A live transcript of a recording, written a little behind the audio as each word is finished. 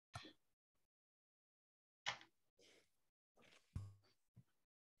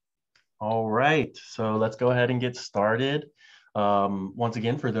All right, so let's go ahead and get started. Once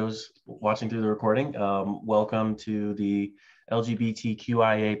again, for those watching through the recording, welcome to the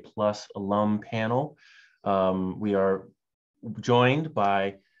LGBTQIA plus alum panel. We are joined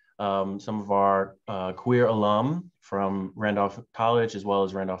by some of our queer alum from Randolph College, as well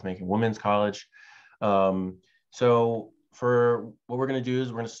as Randolph-Macon Women's College. So for what we're going to do is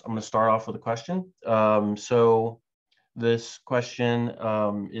I'm going to start off with a question. So this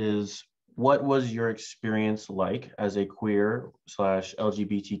question is, what was your experience like as a queer /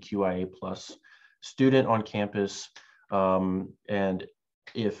 LGBTQIA plus student on campus? And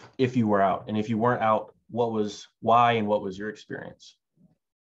if you were out, and if you weren't out, why and what was your experience?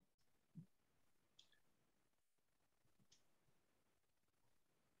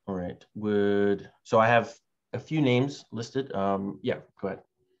 All right, so I have a few names listed. Yeah, go ahead.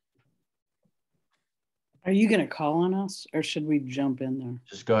 Are you going to call on us or should we jump in there?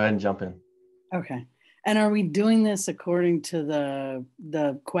 Just go ahead and jump in. Okay. And are we doing this according to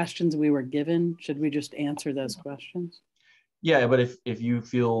the questions we were given? Should we just answer those questions? Yeah, but if you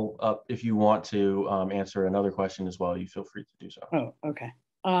feel if you want to answer another question as well, you feel free to do so. Oh, okay.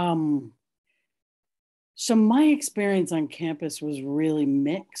 So my experience on campus was really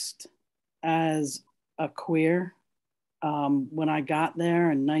mixed as a queer. When I got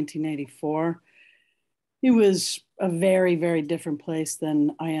there in 1984, it was a very, very different place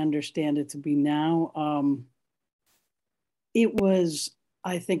than I understand it to be now. It was,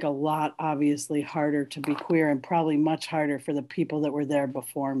 I think, a lot obviously harder to be queer and probably much harder for the people that were there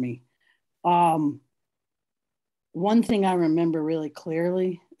before me. One thing I remember really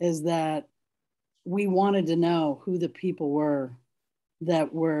clearly is that we wanted to know who the people were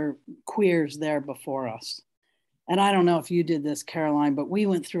that were queers there before us. And I don't know if you did this, Caroline, but we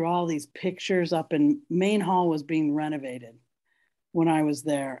went through all these pictures up in Main Hall was being renovated when I was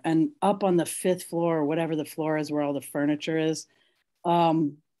there. And up on the 5th floor, or whatever the floor is where all the furniture is,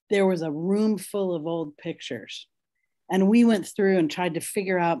 there was a room full of old pictures. And we went through and tried to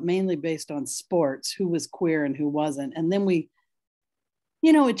figure out, mainly based on sports, who was queer and who wasn't. And then we,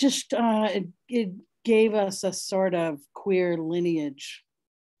 it just, it gave us a sort of queer lineage.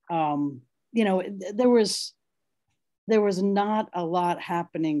 There was not a lot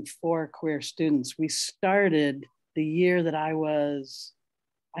happening for queer students. We started the year that I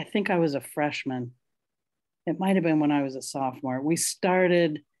think I was a freshman. It might have been when I was a sophomore. We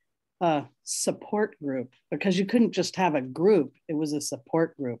started a support group because you couldn't just have a group. It was a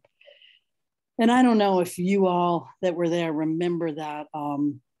support group. And I don't know if you all that were there remember that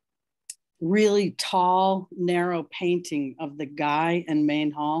really tall, narrow painting of the guy in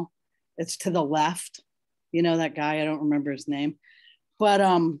Main Hall. It's to the left. You know, that guy, I don't remember his name. But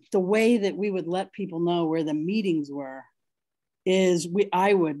the way that we would let people know where the meetings were is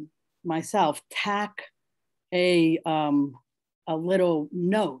I would myself tack a little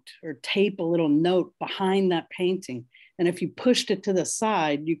note or tape a little note behind that painting. And if you pushed it to the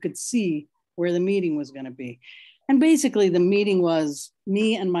side, you could see where the meeting was going to be. And basically the meeting was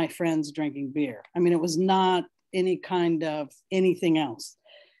me and my friends drinking beer. I mean, it was not any kind of anything else.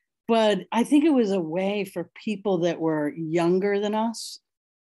 But I think it was a way for people that were younger than us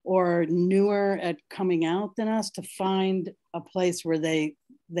or newer at coming out than us to find a place where they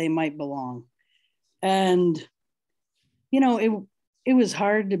might belong. And, it was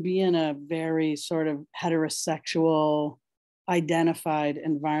hard to be in a very sort of heterosexual identified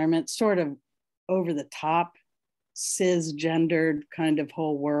environment, sort of over the top, cisgendered kind of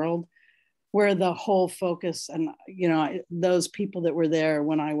whole world, where the whole focus and, those people that were there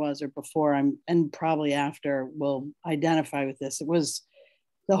when I was or before and probably after will identify with this.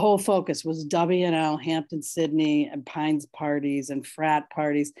 The whole focus was W&L, Hampton, Sydney, and Pines parties and frat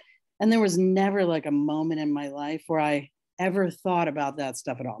parties. And there was never like a moment in my life where I ever thought about that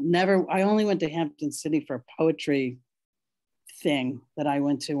stuff at all. Never. I only went to Hampton City for a poetry thing that I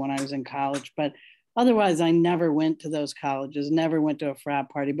went to when I was in college, but otherwise, I never went to those colleges, never went to a frat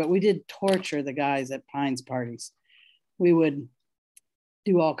party, but we did torture the guys at Pines parties. We would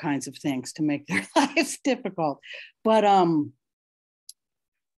do all kinds of things to make their lives difficult. But I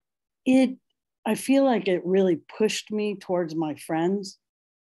feel like it really pushed me towards my friends.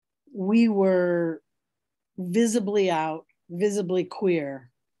 We were visibly out, visibly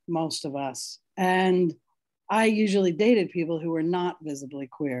queer, most of us. And I usually dated people who were not visibly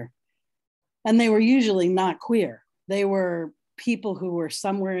queer. And they were usually not queer. They were people who were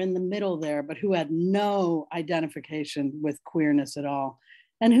somewhere in the middle there, but who had no identification with queerness at all,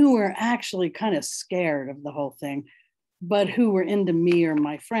 and who were actually kind of scared of the whole thing, but who were into me or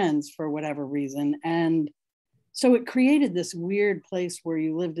my friends for whatever reason. And So it created this weird place where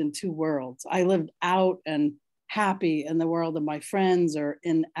you lived in two worlds. I lived out and happy in the world of my friends or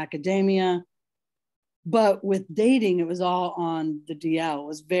in academia. But with dating, it was all on the DL. It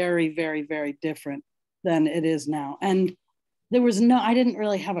was very, very, very different than it is now. And I didn't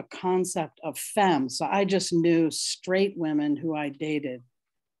really have a concept of femme. So I just knew straight women who I dated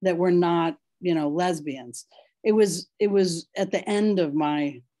that were not, lesbians. It was at the end of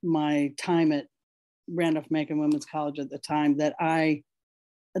my time at Randolph-Macon Women's College at the time that I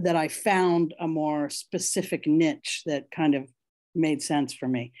found a more specific niche that kind of made sense for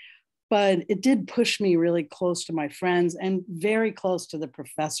me. But it did push me really close to my friends and very close to the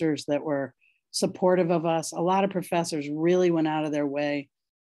professors that were supportive of us. A lot of professors really went out of their way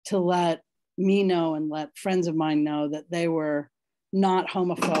to let me know and let friends of mine know that they were not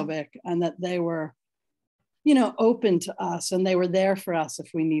homophobic and that they were, open to us and they were there for us if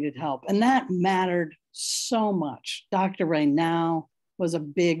we needed help. And that mattered so much. Dr. Ray Now was a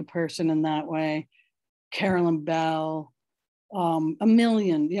big person in that way. Carolyn Bell, a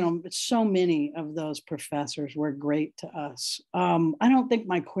million, so many of those professors were great to us. I don't think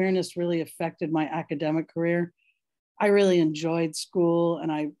my queerness really affected my academic career. I really enjoyed school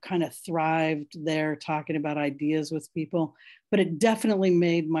and I kind of thrived there talking about ideas with people, but it definitely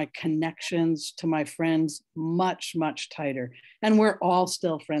made my connections to my friends much, much tighter. And we're all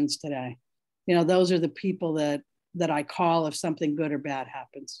still friends today. Those are the people that I call if something good or bad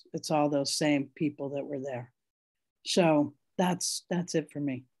happens. It's all those same people that were there. So that's it for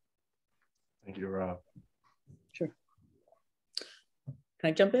me. Thank you, Rob. Sure. Can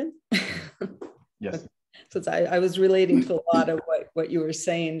I jump in? Yes. Since I was relating to a lot of what you were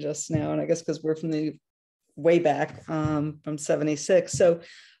saying just now, and I guess because we're from the way back from 76. So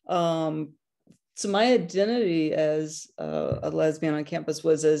my identity as a lesbian on campus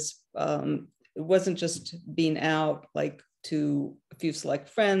was as, it wasn't just being out like to a few select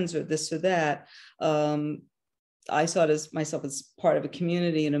friends or this or that. I saw it as myself as part of a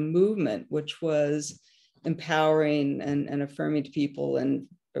community and a movement, which was empowering and affirming to people and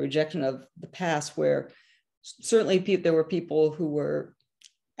a rejection of the past, where certainly there were people who were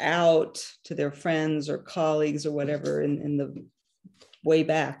out to their friends or colleagues or whatever in the way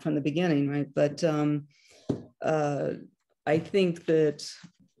back from the beginning, right? But I think that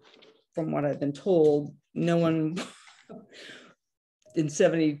from what I've been told, no one in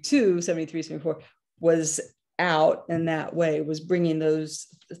 72, 73, 74 was out in that way, was bringing those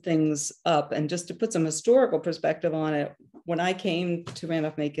things up. And just to put some historical perspective on it, when I came to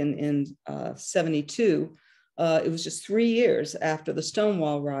Randolph-Macon in 72, it was just 3 years after the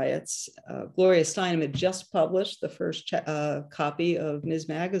Stonewall riots. Gloria Steinem had just published the first copy of Ms.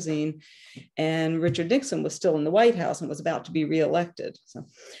 Magazine, and Richard Nixon was still in the White House and was about to be reelected. So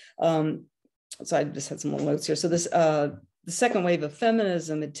I just had some little notes here. So the second wave of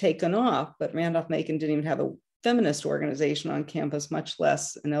feminism had taken off, but Randolph-Macon didn't even have a feminist organization on campus, much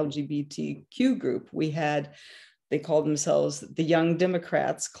less an LGBTQ group. They called themselves the Young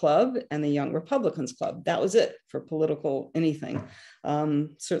Democrats Club and the Young Republicans Club. That was it for political anything.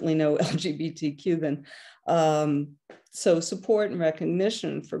 Certainly no LGBTQ then. So support and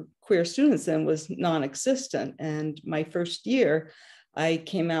recognition for queer students then was non-existent. And my first year, I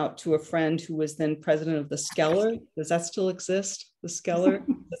came out to a friend who was then president of the Skeller. Does that still exist? The Skeller?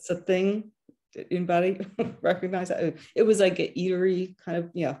 That's a thing. Anybody recognize that? It was like an eatery kind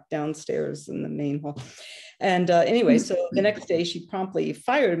of, downstairs in the main hall. And anyway, so the next day she promptly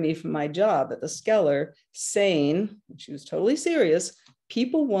fired me from my job at the Skeller, saying, she was totally serious,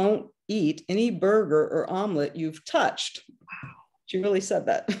 people won't eat any burger or omelet you've touched. Wow. She really said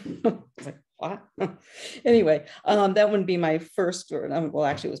that. I was like, what? Anyway, that wouldn't be my first, well,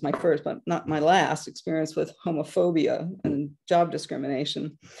 actually it was my first, but not my last experience with homophobia and job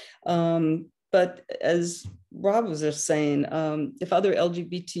discrimination. But as Rob was just saying, if other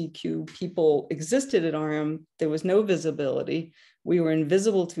LGBTQ people existed at RM, there was no visibility. We were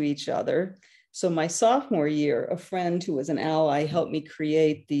invisible to each other. So my sophomore year, a friend who was an ally helped me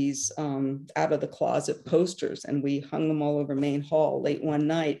create these out of the closet posters, and we hung them all over Main Hall late one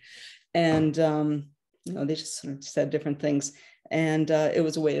night. And they just sort of said different things. And it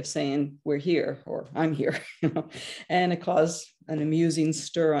was a way of saying, we're here, or I'm here, and it caused an amusing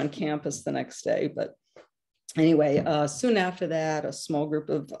stir on campus the next day. But anyway, soon after that, a small group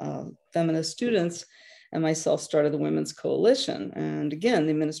of feminist students and myself started the Women's Coalition. And again,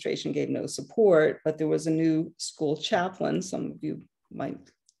 the administration gave no support, but there was a new school chaplain, some of you might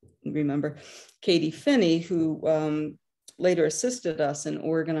remember, Katie Finney, who later assisted us in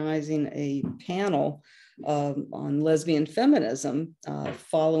organizing a panel on lesbian feminism.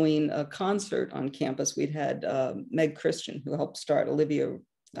 Following a concert on campus, we'd had Meg Christian, who helped start Olivia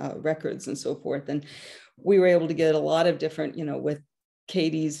Records and so forth. And we were able to get a lot of different, with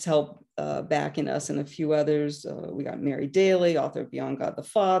Katie's help backing us and a few others. We got Mary Daly, author of Beyond God the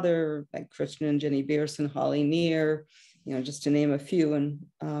Father, Meg Christian and Jenny Beerson, Holly Neer, just to name a few. And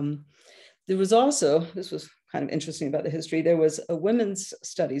there was also, this was kind of interesting about the history, there was a women's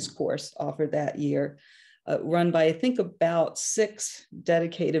studies course offered that year, run by, I think, about 6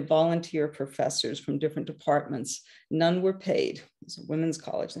 dedicated volunteer professors from different departments. None were paid. It's a women's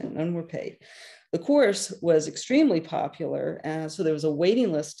college, and none were paid. The course was extremely popular, so there was a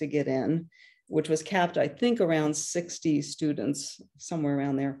waiting list to get in, which was capped, I think, around 60 students, somewhere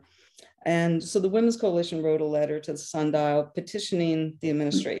around there. And so the Women's Coalition wrote a letter to the Sundial petitioning the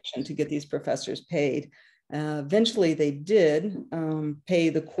administration to get these professors paid. Eventually they did pay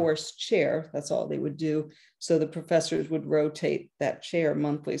the course chair. That's all they would do. So the professors would rotate that chair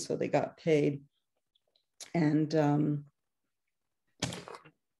monthly, so they got paid. And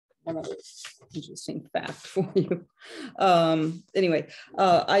one other interesting fact for you. Anyway,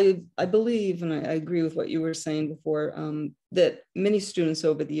 I believe, and I agree with what you were saying before, that many students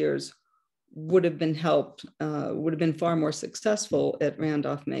over the years would have been helped, would have been far more successful at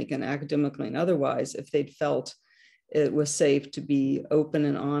Randolph-Macon academically and otherwise if they'd felt it was safe to be open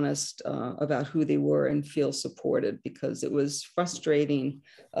and honest about who they were and feel supported, because it was frustrating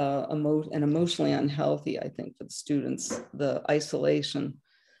and emotionally unhealthy, I think, for the students, the isolation.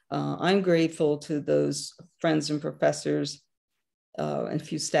 I'm grateful to those friends and professors and a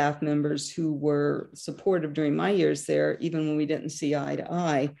few staff members who were supportive during my years there, even when we didn't see eye to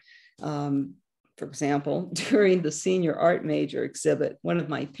eye. For example, during the senior art major exhibit, one of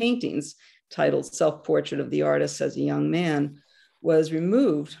my paintings titled Self-Portrait of the Artist as a Young Man was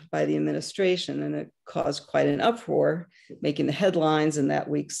removed by the administration, and it caused quite an uproar, making the headlines in that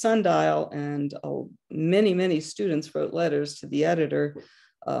week's Sundial, and many, many students wrote letters to the editor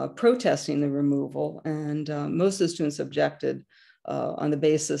protesting the removal, and most of the students objected on the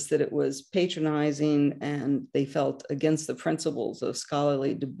basis that it was patronizing and they felt against the principles of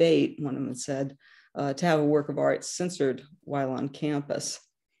scholarly debate, one of them said, to have a work of art censored while on campus.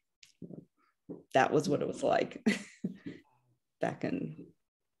 That was what it was like back in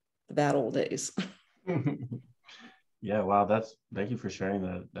the bad old days. Yeah, wow, thank you for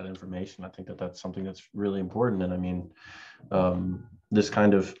sharing that information. I think that's something that's really important. And I mean, this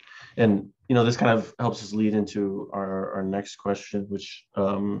kind of helps us lead into our next question, which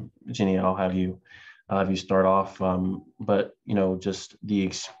Ginny, I'll have you start off. But just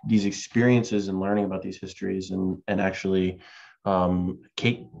these experiences and learning about these histories and actually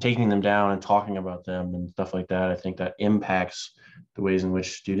taking them down and talking about them and stuff like that, I think that impacts the ways in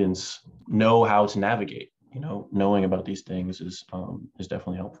which students know how to navigate. Knowing about these things is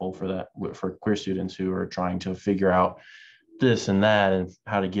definitely helpful for queer students who are trying to figure out this and that and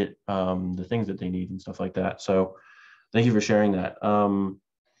how to get the things that they need and stuff like that. So thank you for sharing that.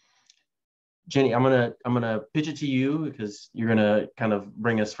 Jenny, I'm gonna pitch it to you because you're gonna kind of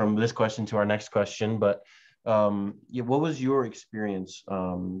bring us from this question to our next question. But what was your experience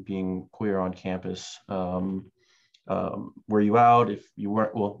being queer on campus? Were you out? If you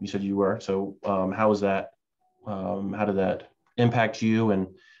weren't, well, you said you were. So how was that? How did that impact you? And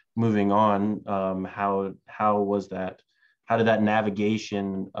moving on, how was that? How did that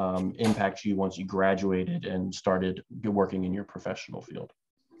navigation impact you once you graduated and started working in your professional field?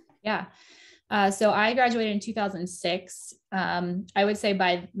 Yeah. So I graduated in 2006. I would say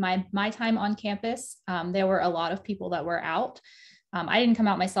by my time on campus, there were a lot of people that were out. I didn't come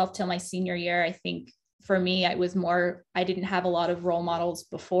out myself till my senior year. I think for me, it was more, I didn't have a lot of role models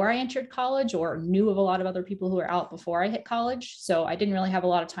before I entered college or knew of a lot of other people who were out before I hit college. So I didn't really have a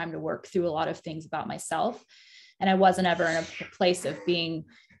lot of time to work through a lot of things about myself. And I wasn't ever in a place of being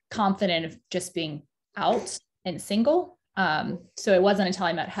confident of just being out and single. So it wasn't until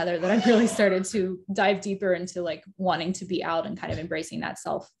I met Heather that I really started to dive deeper into like wanting to be out and kind of embracing that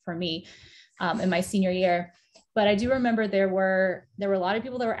self for me in my senior year. But I do remember there were a lot of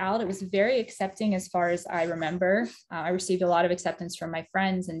people that were out. It was very accepting as far as I remember. I received a lot of acceptance from my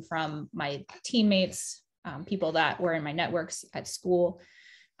friends and from my teammates, people that were in my networks at school.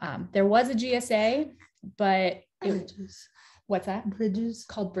 There was a GSA, but what's that? Bridges.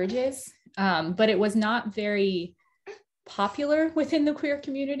 Called Bridges. But it was not very popular within the queer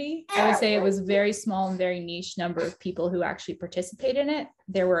community. I would say it was very small and very niche number of people who actually participate in it.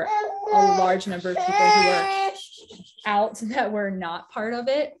 There were a large number of people who were out that were not part of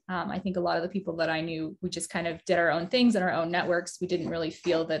it. I think a lot of the people that I knew, we just kind of did our own things in our own networks. We didn't really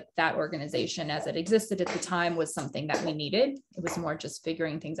feel that that organization as it existed at the time was something that we needed. It was more just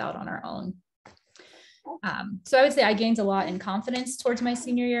figuring things out on our own. So I would say I gained a lot in confidence towards my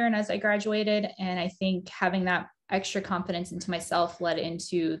senior year and as I graduated. And I think having that extra confidence into myself led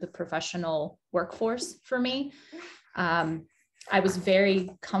into the professional workforce for me. I was very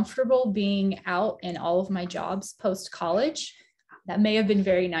comfortable being out in all of my jobs post-college. That may have been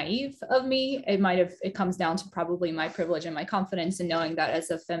very naive of me. It comes down to probably my privilege and my confidence in knowing that as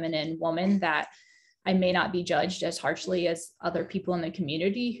a feminine woman that I may not be judged as harshly as other people in the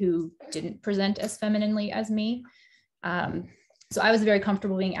community who didn't present as femininely as me. So I was very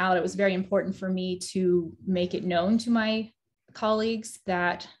comfortable being out. It was very important for me to make it known to my colleagues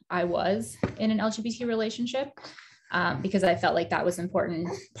that I was in an LGBT relationship. Because I felt like that was an important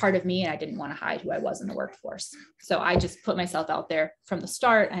part of me and I didn't want to hide who I was in the workforce. So I just put myself out there from the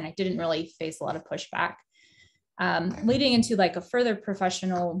start and I didn't really face a lot of pushback. Leading into like a further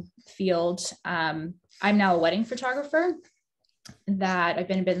professional field, I'm now a wedding photographer that I've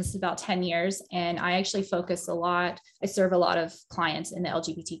been in business about 10 years. And I actually I serve a lot of clients in the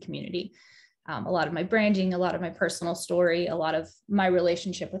LGBT community. A lot of my branding, a lot of my personal story, a lot of my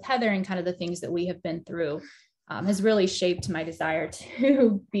relationship with Heather and kind of the things that we have been through has really shaped my desire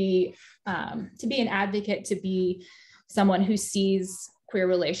to be an advocate, to be someone who sees queer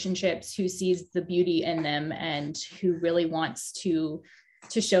relationships, who sees the beauty in them, and who really wants to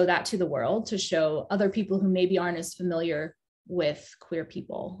show that to the world, to show other people who maybe aren't as familiar with queer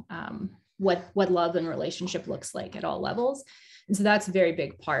people, what love and relationship looks like at all levels. And so that's a very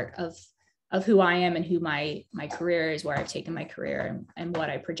big part of who I am and who my career is, where I've taken my career and what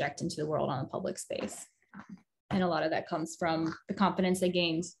I project into the world on the public space. And a lot of that comes from the confidence I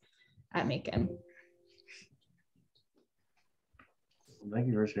gained at Macon. Thank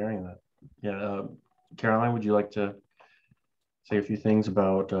you for sharing that. Yeah, Caroline, would you like to say a few things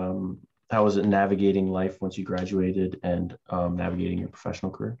about how was it navigating life once you graduated and navigating your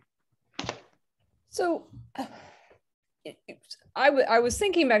professional career? So I was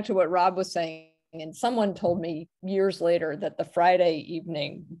thinking back to what Rob was saying, and someone told me years later that the Friday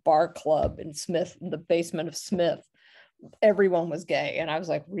evening bar club in Smith, in the basement of Smith, everyone was gay. And I was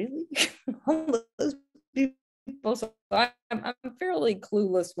like, really? All those people? So I'm fairly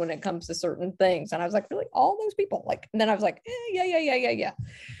clueless when it comes to certain things. And I was like, really? All those people? Like, and then I was like, yeah.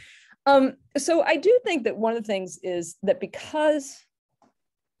 So I do think that one of the things is that because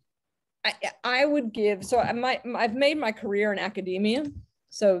I would give, so I've made my career in academia.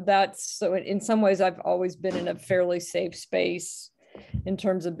 So in some ways, I've always been in a fairly safe space in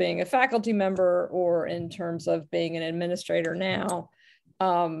terms of being a faculty member or in terms of being an administrator now.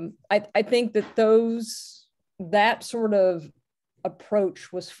 I think that that sort of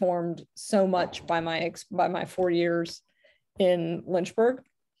approach was formed so much by my 4 years in Lynchburg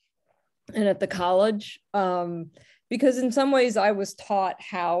and at the college, because in some ways I was taught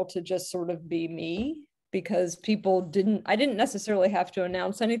how to just sort of be me, because I didn't necessarily have to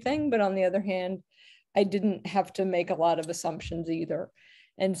announce anything, but on the other hand, I didn't have to make a lot of assumptions either.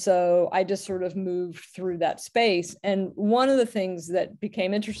 And so I just sort of moved through that space. And one of the things that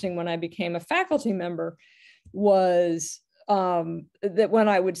became interesting when I became a faculty member was that when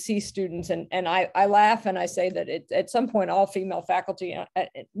I would see students, and I laugh and I say that at some point, all female faculty,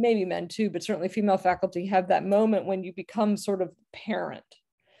 maybe men too, but certainly female faculty, have that moment when you become sort of parent.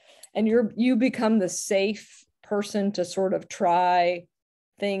 And you become the safe person to sort of try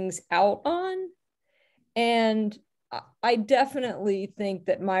things out on. And I definitely think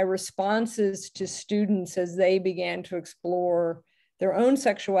that my responses to students as they began to explore their own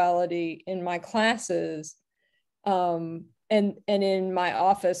sexuality in my classes and in my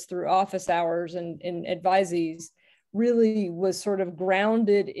office through office hours and in advisees really was sort of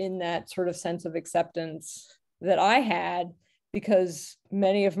grounded in that sort of sense of acceptance that I had, because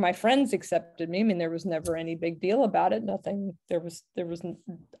many of my friends accepted me. I mean, there was never any big deal about it. Nothing,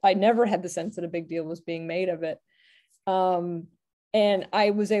 I never had the sense that a big deal was being made of it. And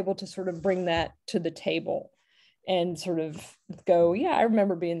I was able to sort of bring that to the table and sort of go, yeah, I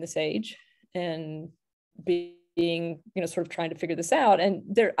remember being this age and being, sort of trying to figure this out. And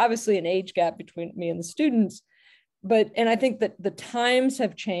there's obviously an age gap between me and the students, and I think that the times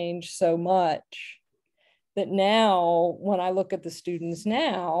have changed so much that now when I look at the students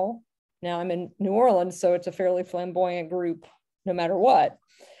now I'm in New Orleans, so it's a fairly flamboyant group no matter what.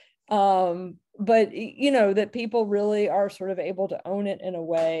 But, that people really are sort of able to own it in a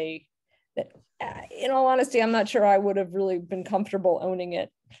way that, in all honesty, I'm not sure I would have really been comfortable owning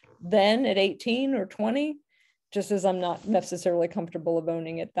it then at 18 or 20. just as I'm not necessarily comfortable of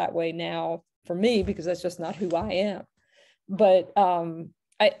owning it that way now for me, because that's just not who I am. But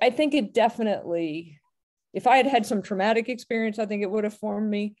I think it definitely, if I had had some traumatic experience, I think it would have formed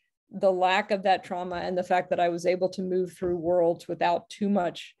me. The lack of that trauma and the fact that I was able to move through worlds without too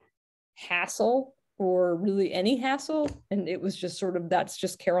much hassle or really any hassle, and it was just sort of, that's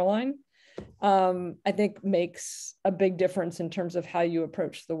just Caroline, I think makes a big difference in terms of how you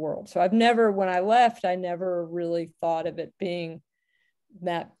approach the world. So I've never, when I left, I never really thought of it being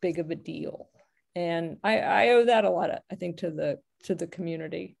that big of a deal. And I owe that a lot, I think, to the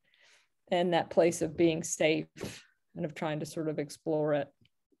community and that place of being safe and of trying to sort of explore it.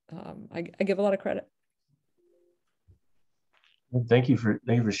 I give a lot of credit. Thank you for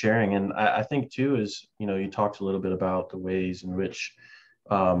sharing. And I think too is, you talked a little bit about the ways in which,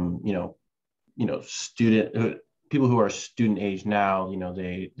 people who are student age now,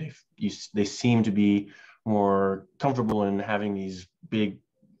 they seem to be more comfortable in having these big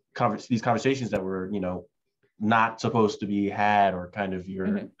these conversations that were, not supposed to be had, or kind of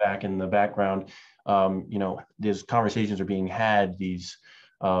you're back in the background. These conversations are being had, these,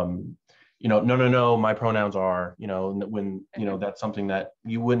 no, my pronouns are, when, that's something that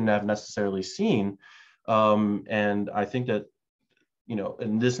you wouldn't have necessarily seen. And I think that,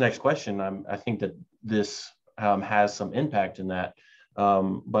 in this next question, I think that this has some impact in that.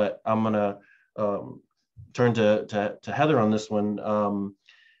 But I'm gonna turn to Heather on this one.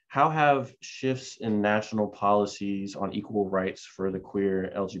 How have shifts in national policies on equal rights for the queer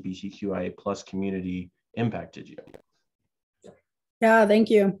LGBTQIA plus community impacted you? Yeah, thank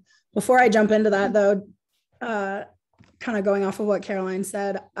you. Before I jump into that though, kind of going off of what Caroline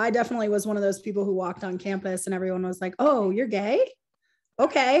said, I definitely was one of those people who walked on campus and everyone was like, oh, you're gay?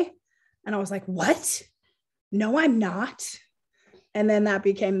 Okay. And I was like, what? No, I'm not. And then that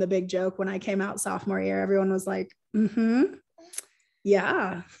became the big joke when I came out sophomore year. Everyone was like,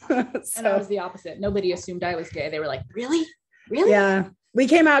 yeah. So, and I was the opposite. Nobody assumed I was gay. They were like, really? Yeah. We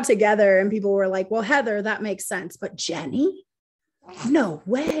came out together and people were like, well, Heather, that makes sense. But Jenny? No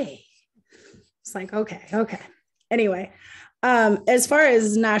way. It's like, okay. Anyway, as far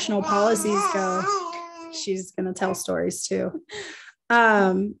as national policies go, she's going to tell stories too.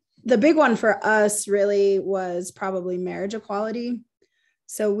 The big one for us really was probably marriage equality.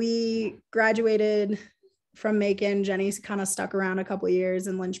 So we graduated from Macon. Jenny's kind of stuck around a couple of years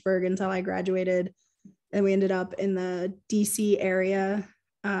in Lynchburg until I graduated. And we ended up in the DC area,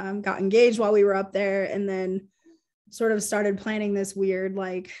 got engaged while we were up there, and then sort of started planning this weird,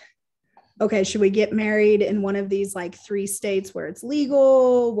 like, okay, should we get married in one of these like 3 states where it's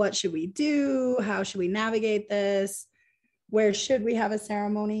legal? What should we do? How should we navigate this? Where should we have a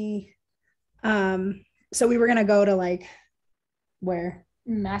ceremony? So we were going to go to like, where?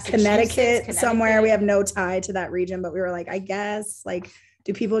 Connecticut, somewhere. We have no tie to that region, but we were like, I guess, like,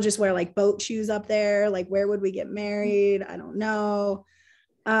 do people just wear like boat shoes up there? Like, where would we get married? I don't know.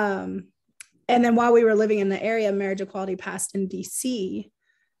 And then while we were living in the area, marriage equality passed in DC.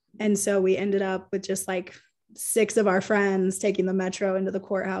 And so we ended up with just like 6 of our friends taking the metro into the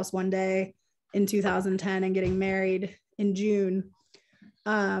courthouse one day in 2010 and getting married in June.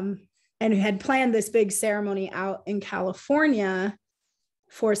 And we had planned this big ceremony out in California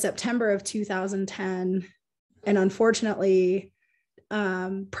for September of 2010. And unfortunately,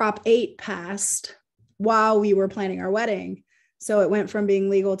 Prop 8 passed while we were planning our wedding. So it went from being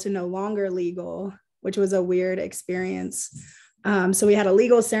legal to no longer legal, which was a weird experience. So we had a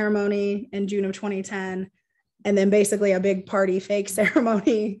legal ceremony in June of 2010, and then basically a big party fake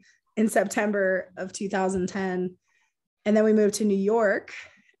ceremony in September of 2010. And then we moved to New York,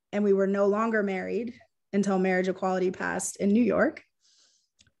 and we were no longer married until marriage equality passed in New York.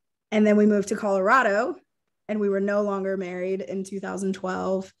 And then we moved to Colorado, and we were no longer married in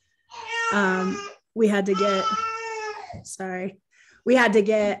 2012. We had to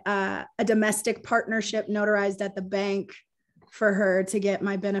get a domestic partnership notarized at the bank for her to get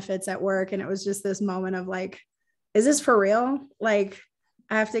my benefits at work. And it was just this moment of like, is this for real? Like,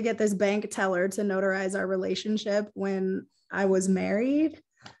 I have to get this bank teller to notarize our relationship when I was married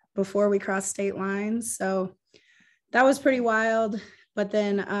before we crossed state lines. So that was pretty wild. But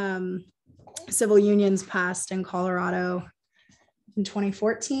then civil unions passed in Colorado in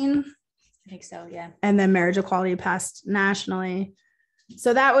 2014. I think so, yeah. And then marriage equality passed nationally.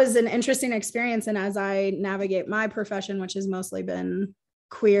 So that was an interesting experience. And as I navigate my profession, which has mostly been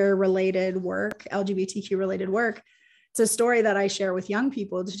queer related work, LGBTQ related work, it's a story that I share with young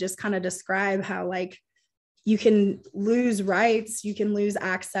people to just kind of describe how like you can lose rights, you can lose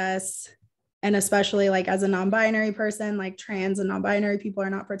access. And especially like as a non-binary person, like trans and non-binary people are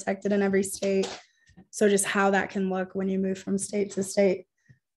not protected in every state. So just how that can look when you move from state to state.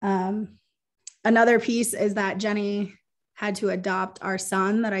 Another piece is that Jenny had to adopt our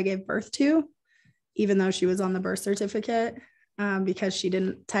son that I gave birth to, even though she was on the birth certificate, because she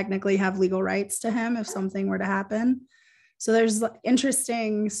didn't technically have legal rights to him if something were to happen. So there's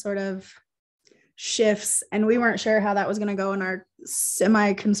interesting sort of shifts, and we weren't sure how that was going to go in our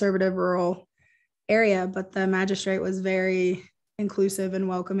semi-conservative rural area, but the magistrate was very inclusive and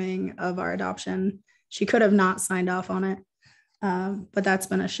welcoming of our adoption. She could have not signed off on it, but that's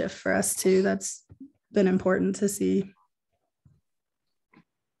been a shift for us too. That's been important to see.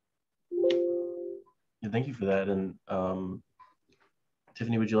 Yeah, thank you for that. And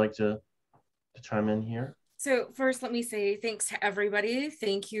Tiffany, would you like to chime in here? So first, let me say thanks to everybody.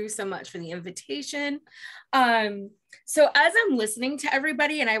 Thank you so much for the invitation. So as I'm listening to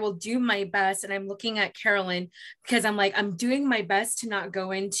everybody, and I will do my best, and I'm looking at Carolyn because I'm doing my best to not go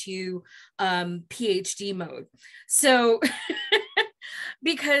into PhD mode. So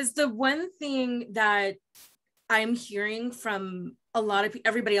because the one thing that I'm hearing from a lot of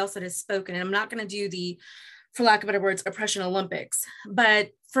everybody else that has spoken, and I'm not going to do the, for lack of better words, oppression Olympics,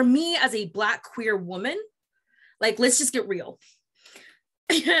 but for me as a Black queer woman, like, let's just get real.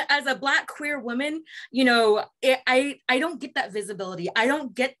 As a Black queer woman, you know, I don't get that visibility. I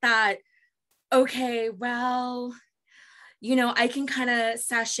don't get that, okay, well, you know, I can kind of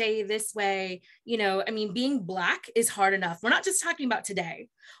sashay this way. You know, I mean, being Black is hard enough. We're not just talking about today.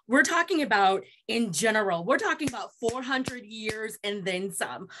 We're talking about in general. We're talking about 400 years and then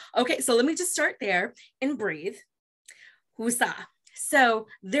some. Okay, so let me just start there and breathe. Husa. So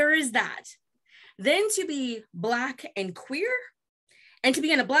there is that. Then to be Black and queer, and to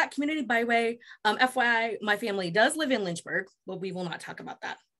be in a Black community, by way, FYI, my family does live in Lynchburg, but we will not talk about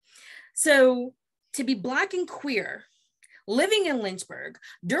that. So to be Black and queer, living in Lynchburg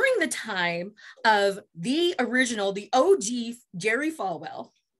during the time of the original, the OG Jerry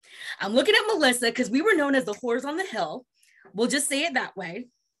Falwell. I'm looking at Melissa because we were known as the whores on the hill. We'll just say it that way.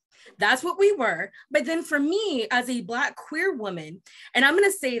 That's what we were. But then for me as a Black queer woman, and I'm going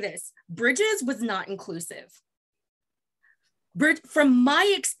to say this, Bridges was not inclusive. From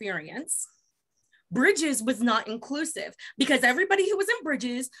my experience, Bridges was not inclusive because everybody who was in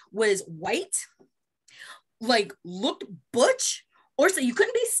Bridges was white, like looked butch, or so you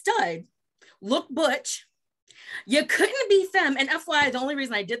couldn't be stud, look butch. You couldn't be femme. And FYI, the only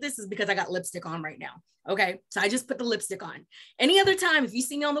reason I did this is because I got lipstick on right now. Okay. So I just put the lipstick on. Any other time, if you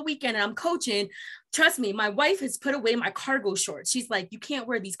see me on the weekend and I'm coaching, trust me, my wife has put away my cargo shorts. She's like, you can't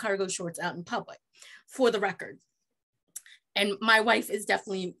wear these cargo shorts out in public, for the record. And my wife is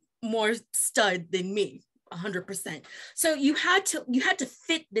definitely more stud than me, 100%. So you had to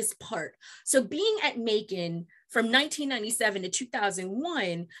fit this part. So being at Macon from 1997 to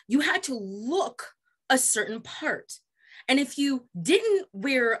 2001, you had to look a certain part. And if you didn't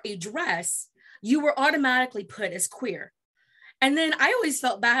wear a dress, you were automatically put as queer. And then I always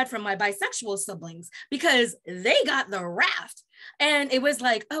felt bad for my bisexual siblings because they got the raft. And it was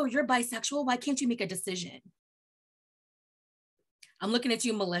like, oh, you're bisexual? Why can't you make a decision? I'm looking at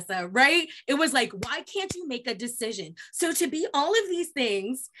you, Melissa, right? It was like, why can't you make a decision? So to be all of these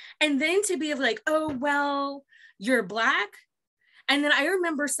things, and then to be like, oh, well, you're Black. And then I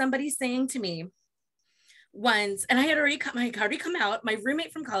remember somebody saying to me once, and I had already come out, my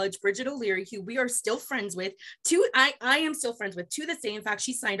roommate from college, Bridget O'Leary, who we are still friends with, I am still friends with to this day. In fact,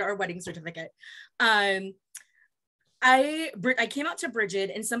 she signed our wedding certificate. I came out to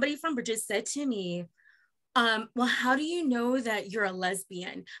Bridget, and somebody from Bridget said to me, well, how do you know that you're a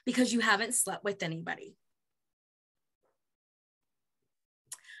lesbian? Because you haven't slept with anybody.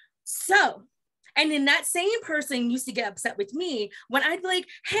 So, and then that same person used to get upset with me when I'd be like,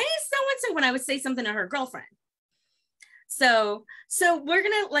 hey, so-and-so, when I would say something to her girlfriend. So we're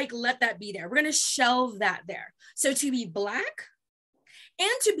gonna like let that be there. We're gonna shelve that there. So to be Black and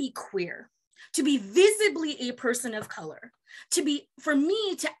to be queer, to be visibly a person of color, for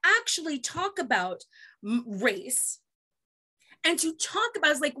me to actually talk about race and to talk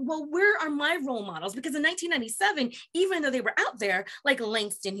about, it's like, well, where are my role models? Because in 1997, even though they were out there, like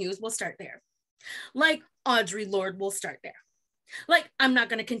Langston Hughes, we'll start there. Like Audre Lorde, we'll start there. Like, I'm not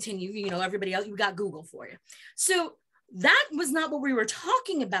going to continue, you know, everybody else, you got Google for you. So that was not what we were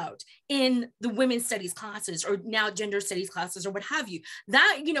talking about in the women's studies classes or now gender studies classes or what have you.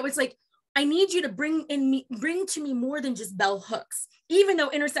 That, you know, it's like, I need you to bring to me more than just bell hooks, even though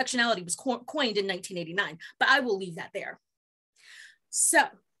intersectionality was coined in 1989, but I will leave that there. So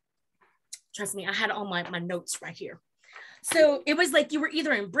trust me, I had all my notes right here. So it was like you were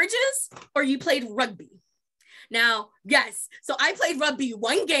either in Bridges or you played rugby. Now, yes, so I played rugby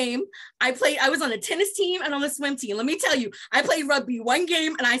one game. I was on a tennis team and on a swim team. Let me tell you, I played rugby one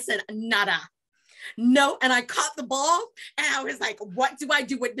game and I said, nada. No, and I caught the ball and I was like, what do I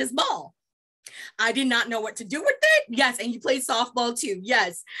do with this ball? I did not know what to do with it. Yes, and you played softball too.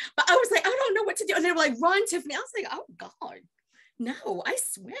 Yes, but I was like, I don't know what to do. And they were like, run, Tiffany. I was like, oh God, no, I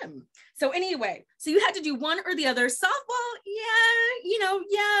swim. So anyway, so you had to do one or the other. Softball,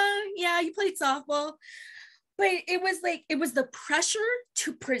 yeah, you played softball. But it was the pressure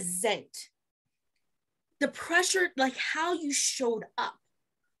to present, the pressure, like how you showed up.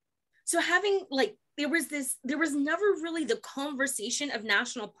 So having like, there was never really the conversation of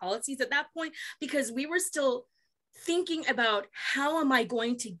national policies at that point, because we were still thinking about, how am I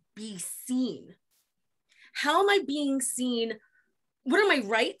going to be seen? How am I being seen? What are my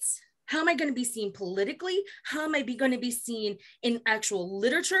rights? How am I going to be seen politically? How am I going to be seen in actual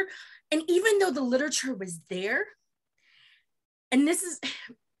literature? And even though the literature was there, and this is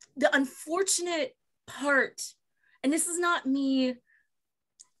the unfortunate part, and this is not me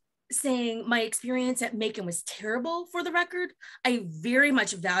saying my experience at Macon was terrible, for the record. I very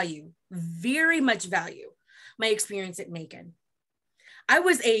much value my experience at Macon. I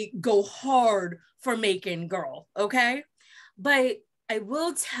was a go hard for Macon girl, okay? But I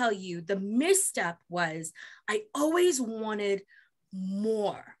will tell you, the misstep was I always wanted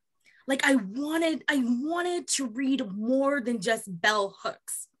more. Like I wanted to read more than just bell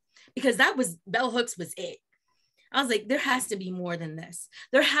hooks, because bell hooks was it. I was like, there has to be more than this.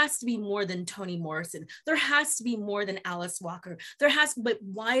 There has to be more than Toni Morrison. There has to be more than Alice Walker. But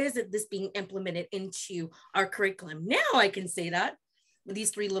why isn't this being implemented into our curriculum? Now I can say that with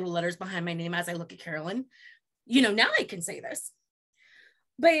these 3 little letters behind my name as I look at Carolyn. Now I can say this.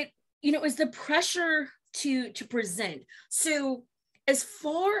 But, it's the pressure to present. So as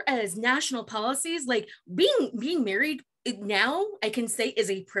far as national policies, like being married now, I can say is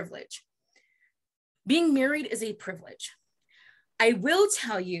a privilege. Being married is a privilege. I will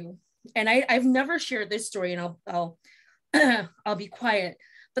tell you, and I've never shared this story, and I'll be quiet.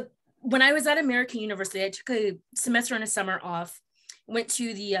 But when I was at American University, I took a semester and a summer off, went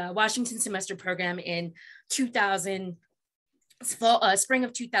to the Washington semester program in 2000, spring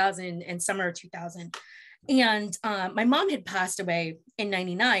of 2000 and summer of 2000. And my mom had passed away in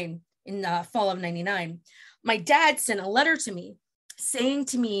 99, in the fall of 99. My dad sent a letter to me saying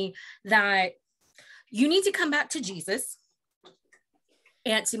to me that you need to come back to Jesus.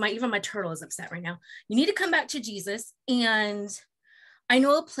 And see, even my turtle is upset right now. You need to come back to Jesus. And I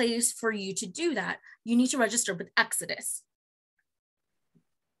know a place for you to do that. You need to register with Exodus.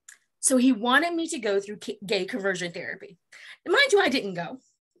 So he wanted me to go through gay conversion therapy. And mind you, I didn't go.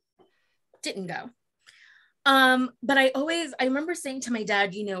 But I remember saying to my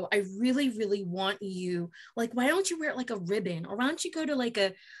dad, I really, really want you, like, why don't you wear like a ribbon, or why don't you go to like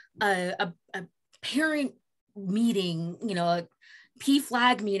a parent meeting, a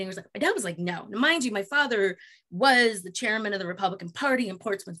PFLAG meeting or something. My dad was like, no. Now, mind you, my father was the chairman of the Republican Party in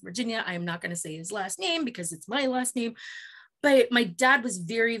Portsmouth, Virginia. I am not going to say his last name because it's my last name, but my dad was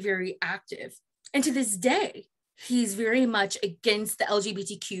very, very active. And to this day, he's very much against the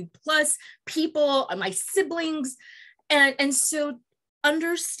LGBTQ plus people, my siblings. And so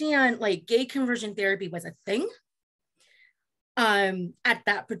understand, like, gay conversion therapy was a thing at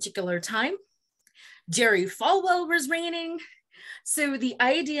that particular time. Jerry Falwell was reigning. So the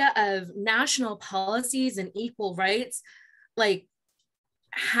idea of national policies and equal rights, like,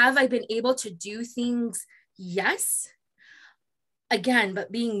 have I been able to do things? Yes. Again,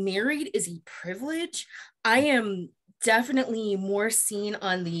 but being married is a privilege. I am definitely more seen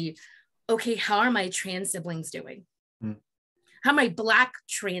on the, okay, how are my trans siblings doing? How are my Black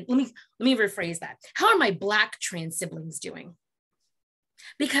trans, let me rephrase that. How are my Black trans siblings doing?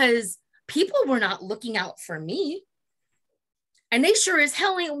 Because people were not looking out for me. And they sure as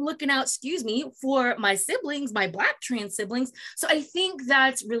hell ain't looking out, for my siblings, my Black trans siblings. So I think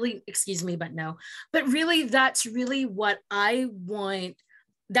that's really, but really that's really what I want.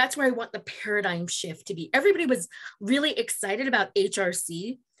 That's where I want the paradigm shift to be. Everybody was really excited about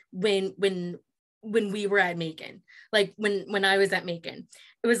HRC when we were at Macon. Like when I was at Macon,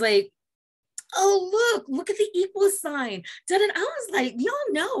 it was like, oh, look at the equal sign. I was like, y'all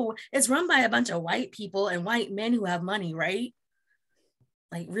know it's run by a bunch of white people and white men who have money, right?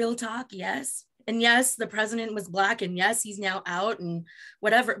 Like, real talk, yes. And yes, the president was Black, and yes, he's now out and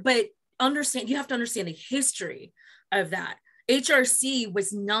whatever. But you have to understand the history of that. HRC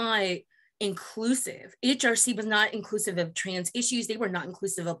was not inclusive. HRC was not inclusive of trans issues. They were not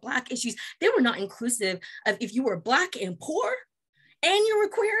inclusive of Black issues. They were not inclusive of, if you were Black and poor and you were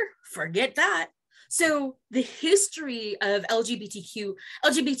queer, forget that. So the history of LGBTQ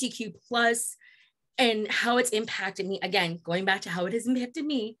plus and how it's impacted me, again, going back to how it has impacted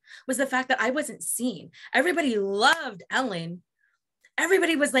me, was the fact that I wasn't seen. Everybody loved Ellen.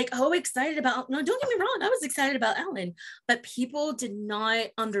 Everybody was like, oh, excited about, no, don't get me wrong, I was excited about Ellen, but people did not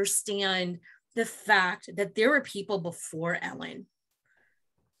understand the fact that there were people before Ellen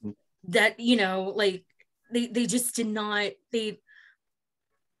that, you know, like they just did not, they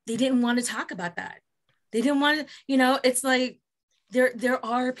didn't want to talk about that. They didn't want to, you know, it's like there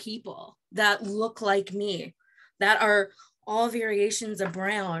are people that look like me, that are all variations of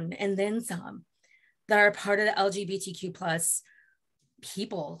brown and then some, that are part of the LGBTQ plus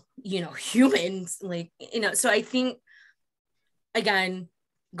people, you know, humans, like, you know. So I think, again,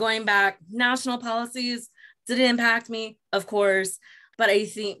 going back, national policies, did it impact me? Of course. But I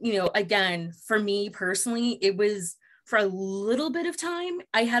think, you know, again, for me personally, it was for a little bit of time,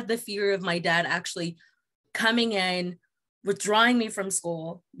 I had the fear of my dad actually coming in, withdrawing me from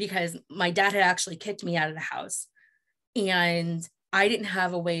school, because my dad had actually kicked me out of the house. And I didn't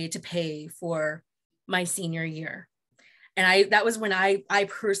have a way to pay for my senior year. And that was when I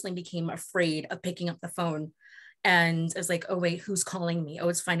personally became afraid of picking up the phone. And I was like, oh, wait, who's calling me? Oh,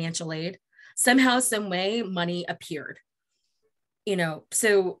 it's financial aid. Somehow, some way, money appeared. You know,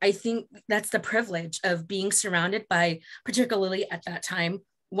 so I think that's the privilege of being surrounded by, particularly at that time,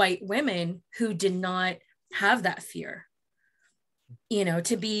 white women who did not have that fear. You know,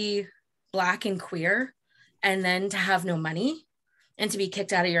 to be Black and queer, and then to have no money and to be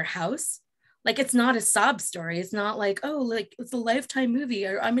kicked out of your house. Like, it's not a sob story. It's not like, oh, like it's a Lifetime movie,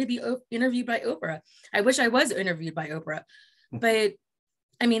 or I'm going to be interviewed by Oprah. I wish I was interviewed by Oprah, but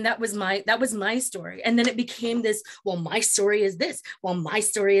I mean, that was my story. And then it became this, well, my story is this. Well, my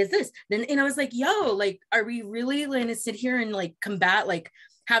story is this. Then, and I was like, yo, like, are we really going to sit here and like combat, like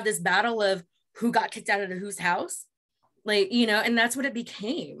have this battle of who got kicked out of whose house? Like, you know, and that's what it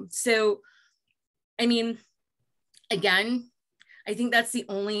became. So, I mean, again, I think that's the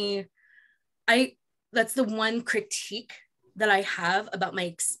one critique that I have about my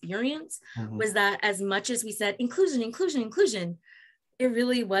experience, was that as much as we said inclusion, it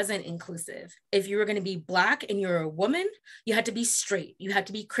really wasn't inclusive. If you were going to be Black and you're a woman, you had to be straight, you had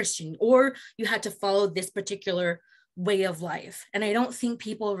to be Christian, or you had to follow this particular way of life. And I don't think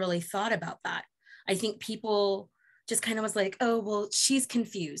people really thought about that. I think people just kind of was like, oh, well, she's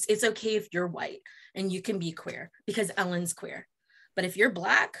confused. It's okay if you're white and you can be queer because Ellen's queer. But if you're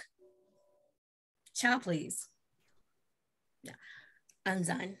Black, child, please. Yeah, I'm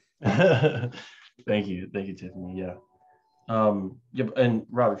done. Thank you, Tiffany. Yeah. Yeah, and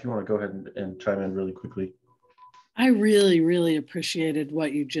Rob, if you want to go ahead and chime in really quickly. I really, really appreciated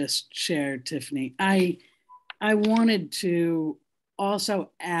what you just shared, Tiffany. I wanted to also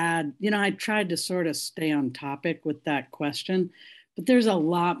add, you know, I tried to sort of stay on topic with that question, but there's a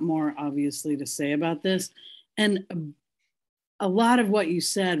lot more obviously to say about this. And a lot of what you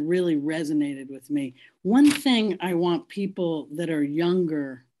said really resonated with me. One thing I want people that are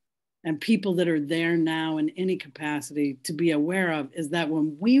younger and people that are there now in any capacity to be aware of is that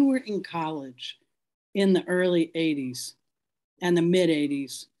when we were in college in the early 80s and the mid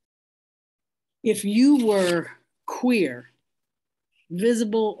 80s, if you were queer,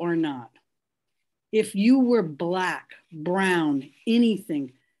 visible or not, if you were Black, brown,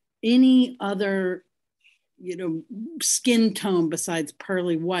 anything, any other, you know, skin tone besides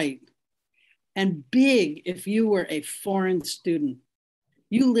pearly white, and big if you were a foreign student,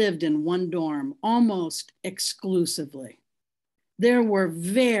 you lived in one dorm almost exclusively. There were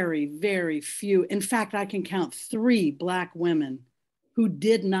very, very few. In fact, I can count 3 Black women who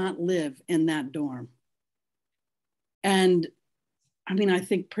did not live in that dorm. And I mean, I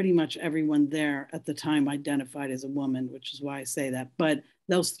think pretty much everyone there at the time identified as a woman, which is why I say that. But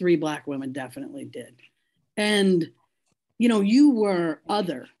those 3 Black women definitely did. And, you know, you were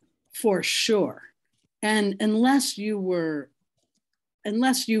other for sure. And unless you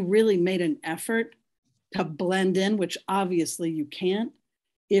really made an effort to blend in, which obviously you can't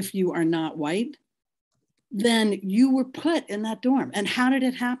if you are not white, then you were put in that dorm. And how did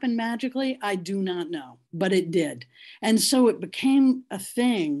it happen magically? I do not know, but it did. And so it became a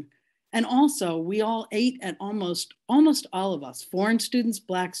thing. And also we all ate at almost all of us, foreign students,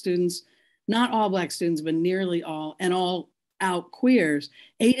 Black students, not all Black students, but nearly all, and all out queers,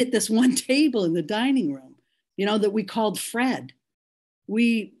 ate at this one table in the dining room, you know, that we called Fred.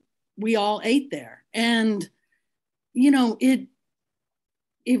 We all ate there. And, you know, it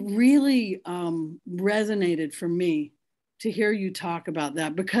really resonated for me to hear you talk about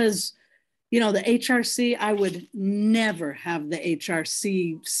that, because you know, the HRC, I would never have the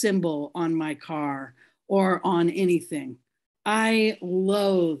HRC symbol on my car or on anything. I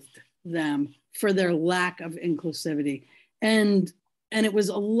loathed them for their lack of inclusivity. And it was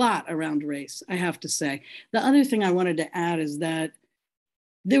a lot around race, I have to say. The other thing I wanted to add is that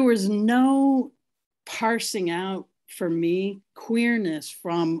there was no parsing out for me queerness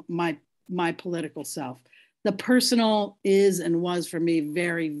from my political self. The personal is and was for me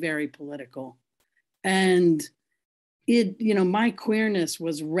very, very political. And it, you know, my queerness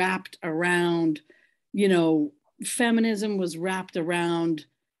was wrapped around, you know, feminism was wrapped around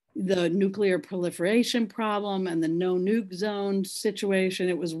the nuclear proliferation problem and the no nuke zone situation.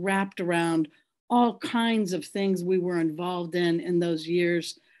 It was wrapped around all kinds of things we were involved in those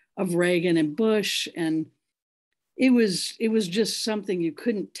years of Reagan and Bush. And it was just something you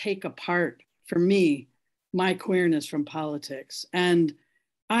couldn't take apart for me, my queerness from politics. And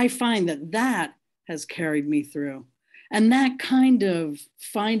I find that has carried me through. And that kind of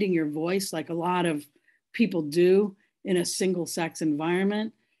finding your voice, like a lot of people do in a single sex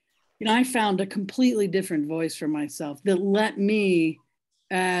environment, you know, I found a completely different voice for myself that let me,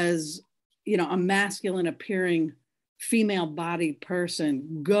 as, you know, a masculine appearing female bodied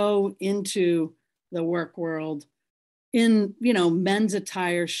person, go into the work world in, you know, men's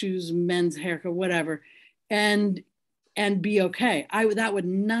attire, shoes, men's haircut, whatever, and be okay. That would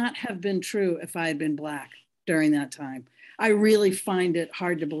not have been true if I had been Black during that time. I really find it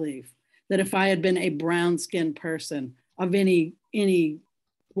hard to believe that if I had been a brown skinned person of any,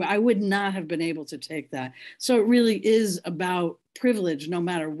 I would not have been able to take that. So it really is about privilege, no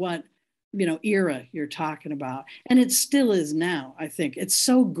matter what, you know, era you're talking about. And it still is now, I think. It's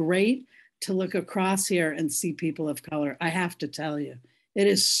so great to look across here and see people of color. I have to tell you, it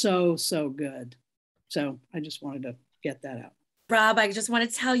is so, so good. So I just wanted to get that out. Rob, I just want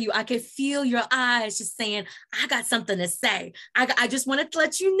to tell you, I could feel your eyes just saying, I got something to say. I just wanted to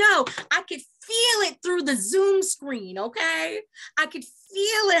let you know, I could feel it through the Zoom screen, okay? I could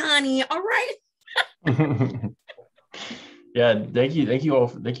feel it, honey, all right? Yeah, thank you all,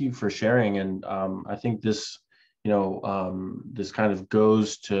 thank you for sharing. And I think this, you know, this kind of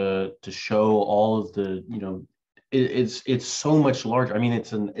goes to show all of the, you know, it's so much larger. I mean,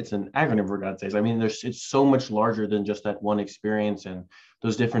 it's an acronym, for God's sakes. I mean, it's so much larger than just that one experience, and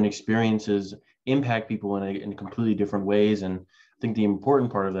those different experiences impact people in completely different ways. And I think the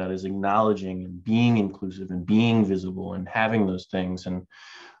important part of that is acknowledging and being inclusive and being visible and having those things. And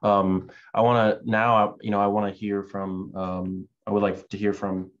I want to now, you know, I want to hear from, I would like to hear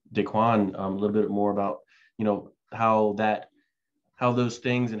from Daquan a little bit more about, you know, how those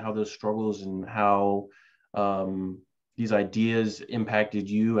things and how those struggles and how these ideas impacted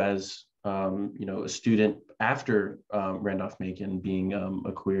you as, you know, a student after Randolph-Macon, being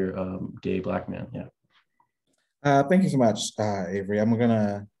a queer gay Black man. Yeah. Thank you so much, Avery. I'm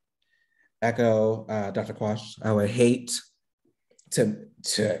gonna echo Dr. Quash. I would hate to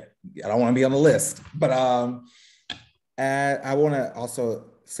I don't want to be on the list, but I want to also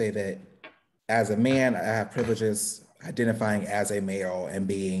say that as a man, I have privileges identifying as a male and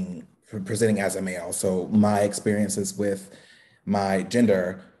presenting as a male. So my experiences with my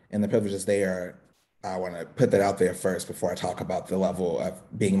gender and the privileges there, I want to put that out there first before I talk about the level of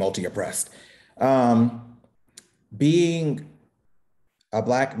being multi-oppressed. Being a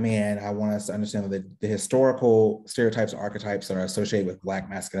Black man, I want us to understand that the historical stereotypes and archetypes that are associated with Black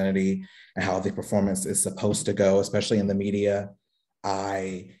masculinity and how the performance is supposed to go, especially in the media.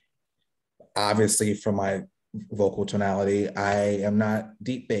 I obviously, from my vocal tonality, I am not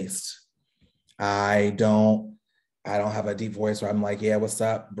deep based. I don't have a deep voice where I'm like, yeah, what's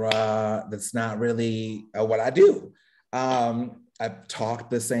up, bruh? That's not really what I do. I've talked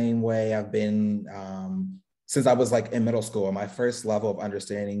the same way. I've been, since I was like in middle school, my first level of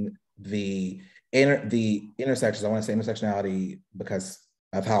understanding the intersections, I want to say intersectionality because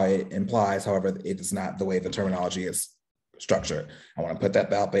of how it implies, however, it is not the way the terminology is structured. I want to put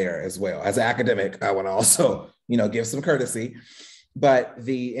that out there as well. As an academic, I want to also, you know, give some courtesy. But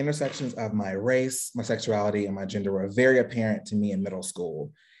the intersections of my race, my sexuality, and my gender were very apparent to me in middle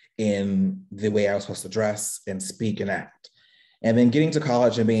school in the way I was supposed to dress and speak and act. And then getting to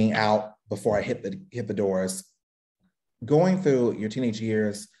college and being out before I hit the doors, going through your teenage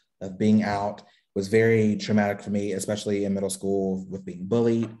years of being out was very traumatic for me, especially in middle school with being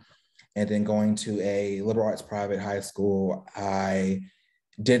bullied. And then going to a liberal arts private high school, I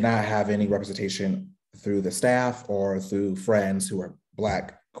did not have any representation through the staff or through friends who were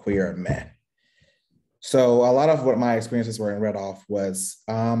Black queer men. So a lot of what my experiences were in Randolph was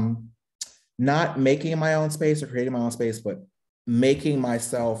not making my own space or creating my own space, but making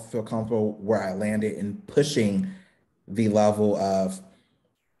myself feel comfortable where I landed and pushing the level of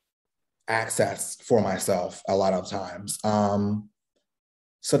access for myself a lot of times.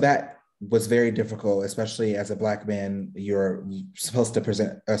 So that was very difficult, especially as a Black man. You're supposed to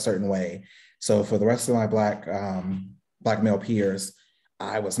present a certain way. So for the rest of my Black male peers,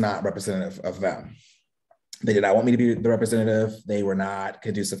 I was not representative of them. They did not want me to be the representative. They were not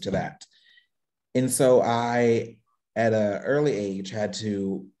conducive to that. And so I, at an early age, had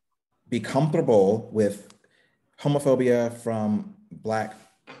to be comfortable with homophobia from Black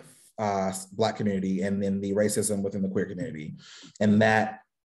community, and then the racism within the queer community. And that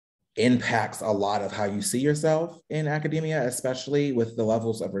impacts a lot of how you see yourself in academia, especially with the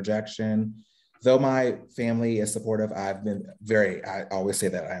levels of rejection. Though my family is supportive, I always say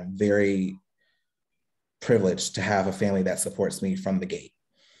that I'm very privileged to have a family that supports me from the gate.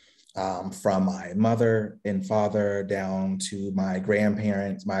 From my mother and father down to my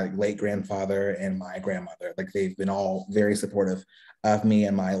grandparents, my late grandfather and my grandmother. Like, they've been all very supportive of me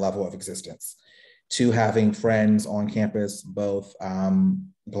and my level of existence. To having friends on campus, both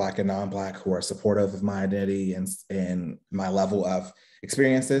Black and non-Black, who are supportive of my identity and my level of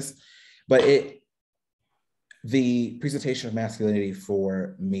experiences. But the presentation of masculinity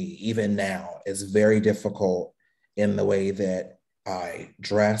for me, even now, is very difficult in the way that I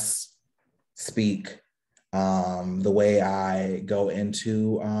dress, speak, the way I go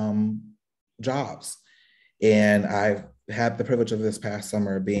into jobs. And I've had the privilege of this past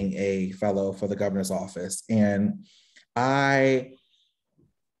summer being a fellow for the governor's office. And I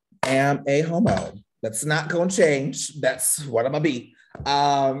am a homo. That's not going to change. That's what I'm going to be.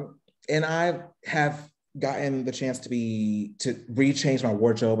 And I have gotten the chance to rechange my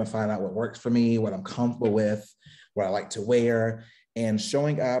wardrobe and find out what works for me, what I'm comfortable with, what I like to wear, and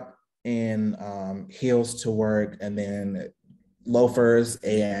showing up in heels to work, and then loafers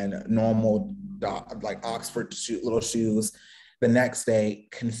and normal like Oxford little shoes the next day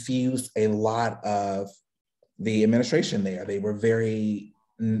confused a lot of the administration there. They were very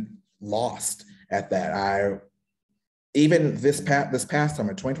lost at that. Even this past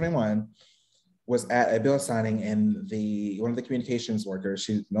summer, 2021, was at a bill signing, and one of the communications workers,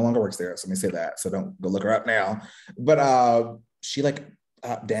 she no longer works there, so let me say that, so don't go look her up now, but she like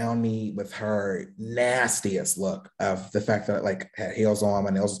up down me with her nastiest look of the fact that I like had heels on,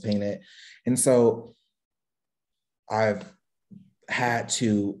 my nails was painted. And so I've had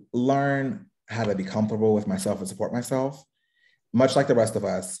to learn how to be comfortable with myself and support myself, much like the rest of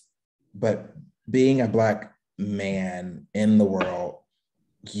us. But being a Black man in the world,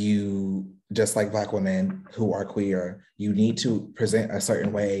 you, just like Black women who are queer, you need to present a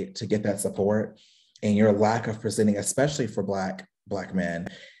certain way to get that support. And your lack of presenting, especially for Black men,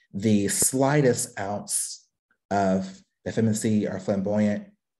 the slightest ounce of effeminacy or flamboyant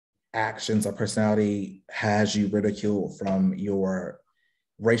actions or personality has you ridiculed from your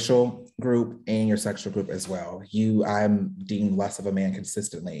racial group and your sexual group as well. I'm deemed less of a man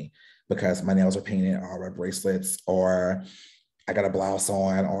consistently because my nails are painted, or I wear bracelets, or I got a blouse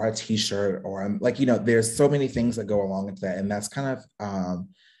on, or a t-shirt, or I'm like, there's so many things that go along with that. And that's kind of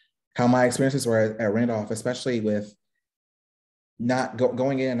how my experiences were at Randolph, especially with not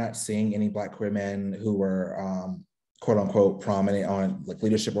going in and not seeing any Black queer men who were quote unquote prominent on like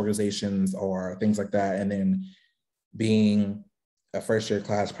leadership organizations or things like that. And then being a first year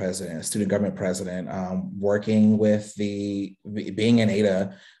class president, a student government president, working with being in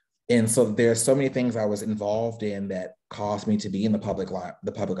ADA. And so there's so many things I was involved in that caused me to be in the public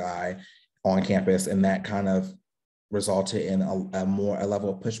eye on campus. And that kind of resulted in a level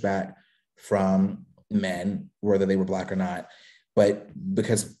of pushback from men, whether they were Black or not. But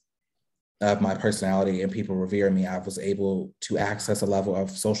because of my personality and people revere me, I was able to access a level of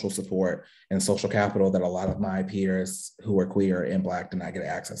social support and social capital that a lot of my peers who are queer and Black did not get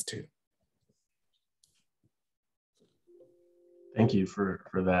access to. Thank you for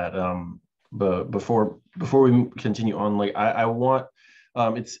that. But before we continue on, like I want,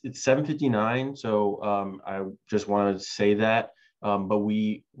 it's 7:59, so I just wanted to say that. But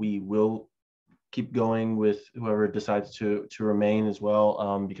we will keep going with whoever decides to remain as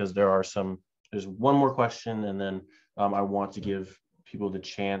well, because there's one more question, and then I want to give people the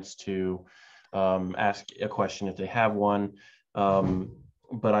chance to ask a question if they have one.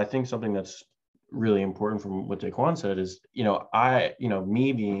 But I think something that's really important from what Daquan said is,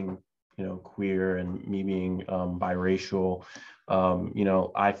 me being, queer and me being biracial,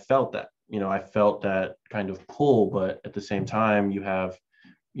 I felt that kind of pull, but at the same time, you have,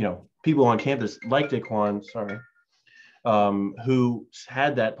 people on campus like Daquan, who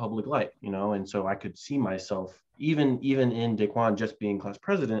had that public light, you know, and so I could see myself even in Daquan just being class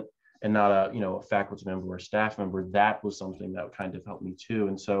president and not a, you know, a faculty member or a staff member. That was something that kind of helped me too.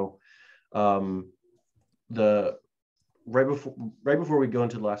 And so the right before we go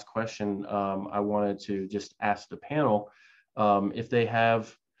into the last question, I wanted to just ask the panel if they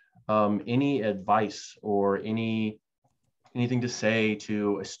have any advice or anything to say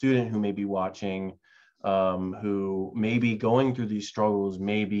to a student who may be watching, who may be going through these struggles,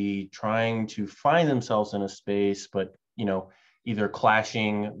 maybe trying to find themselves in a space, but, you know, either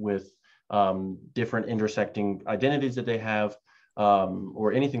clashing with different intersecting identities that they have,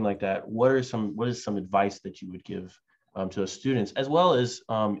 or anything like that. What is some advice that you would give to those students, as well as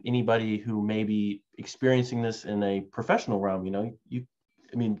anybody who may be experiencing this in a professional realm? You know,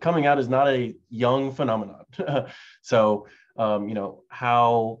 I mean, coming out is not a young phenomenon. So, you know,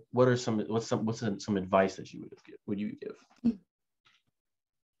 what's some advice that you would give?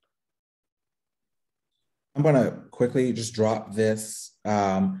 I'm going to quickly just drop this.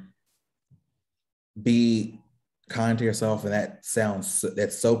 Be kind to yourself. And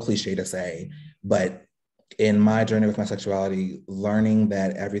that's so cliche to say, but in my journey with my sexuality, learning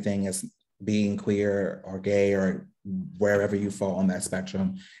that everything is being queer or gay or wherever you fall on that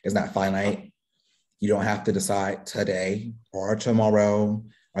spectrum is not finite. You don't have to decide today or tomorrow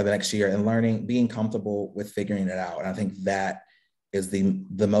or the next year, and being comfortable with figuring it out. And I think that is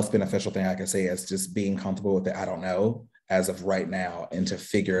the most beneficial thing I can say, is just being comfortable with it. I don't know as of right now, and to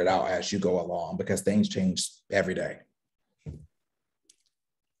figure it out as you go along, because things change every day.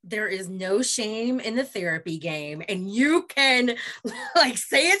 There is no shame in the therapy game, and you can like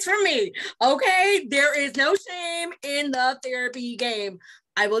say it's from me. Okay, there is no shame in the therapy game.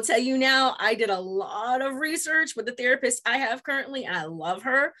 I will tell you now, I did a lot of research with the therapist I have currently. I love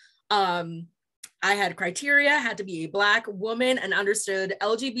her. I had criteria, had to be a Black woman and understood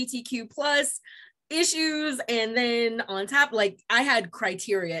LGBTQ plus issues. And then on top, like, I had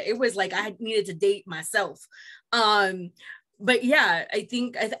criteria. It was like I needed to date myself. But yeah, I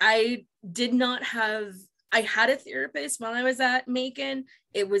think I did not have, I had a therapist while I was at Macon.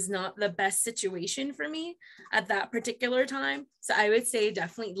 It was not the best situation for me at that particular time. So I would say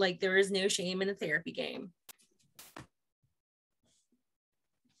definitely, like, there is no shame in the therapy game.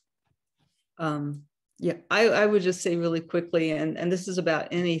 Yeah, I would just say really quickly, and this is about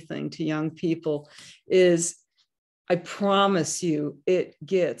anything to young people, is I promise you it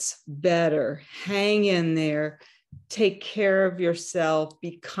gets better. Hang in there. Take care of yourself.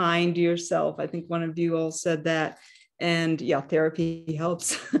 Be kind to yourself. I think one of you all said that. And yeah, therapy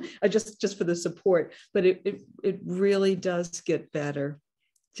helps just for the support, but it really does get better.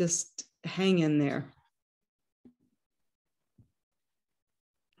 Just hang in there.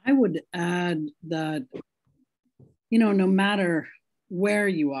 I would add that, you know, no matter where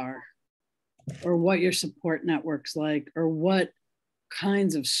you are or what your support network's like, or what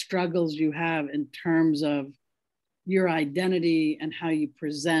kinds of struggles you have in terms of your identity and how you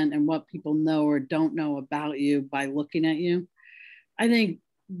present and what people know or don't know about you by looking at you, I think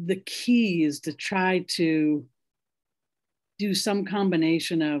the key is to try to do some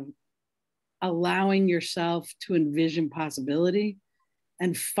combination of allowing yourself to envision possibility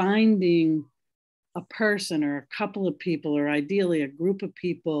and finding a person or a couple of people, or ideally a group of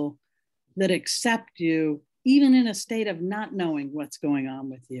people that accept you, even in a state of not knowing what's going on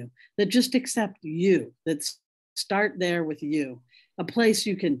with you, that just accept you, that start there with you, a place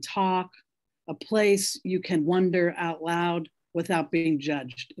you can talk, a place you can wonder out loud without being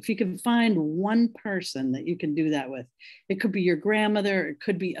judged. If you can find one person that you can do that with, it could be your grandmother, it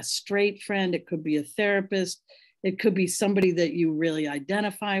could be a straight friend, it could be a therapist, it could be somebody that you really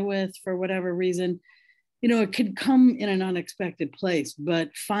identify with for whatever reason. You know, it could come in an unexpected place,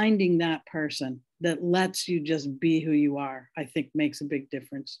 but finding that person that lets you just be who you are, I think makes a big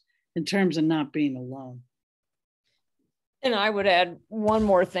difference in terms of not being alone. And I would add one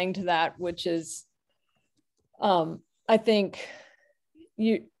more thing to that, which is, I think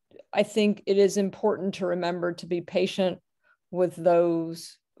it is important to remember to be patient with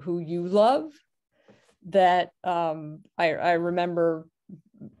those who you love. That I remember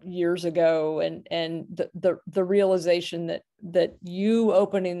years ago, and the realization that you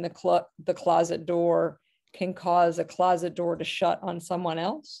opening the closet door can cause a closet door to shut on someone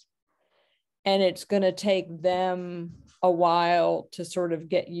else, and it's going to take them a while to sort of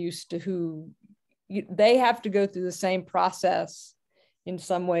get used to who they have to go through the same process in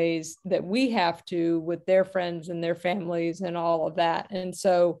some ways that we have to with their friends and their families and all of that. And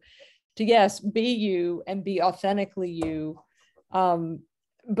so to, yes, be you and be authentically you,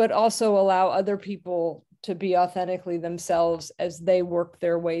 but also allow other people to be authentically themselves as they work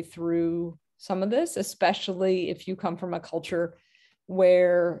their way through some of this, especially if you come from a culture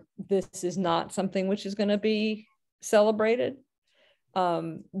where this is not something which is going to be celebrated,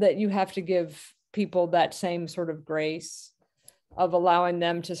 that you have to give people that same sort of grace of allowing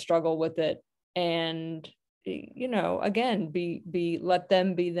them to struggle with it. And, you know, again, let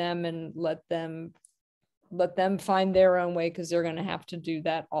them be them, and let them find their own way, because they're going to have to do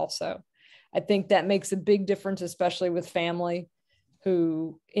that also. I think that makes a big difference, especially with family,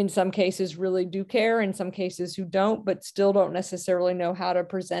 who in some cases really do care, in some cases who don't, but still don't necessarily know how to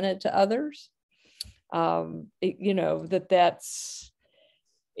present it to others. You know,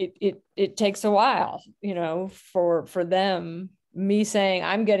 it takes a while, you know, for them. Me saying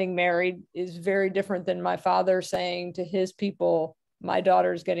I'm getting married is very different than my father saying to his people, my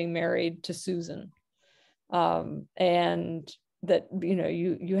daughter's getting married to Susan. And that, you know,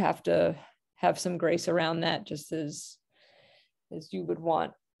 you have to have some grace around that, just as you would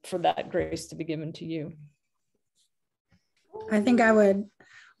want for that grace to be given to you. I think I would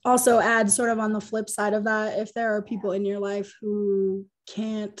also add, sort of on the flip side of that, if there are people in your life who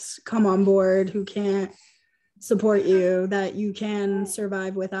can't come on board, who can't support you, that you can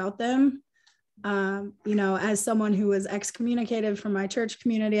survive without them. You know, as someone who was excommunicated from my church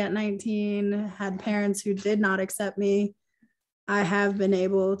community at 19, had parents who did not accept me, I have been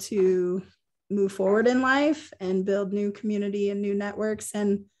able to move forward in life and build new community and new networks.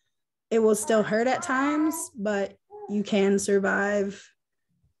 And it will still hurt at times, but you can survive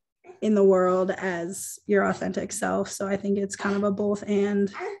in the world as your authentic self. So I think it's kind of a both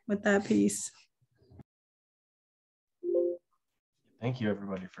and with that piece. Thank you,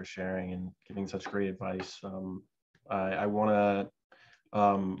 everybody, for sharing and giving such great advice. I want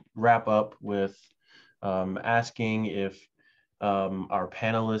to wrap up with asking if our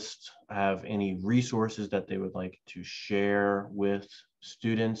panelists have any resources that they would like to share with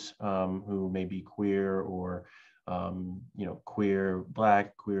students who may be queer or you know, queer,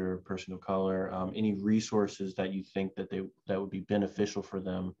 Black, queer, person of color. Any resources that you think that would be beneficial for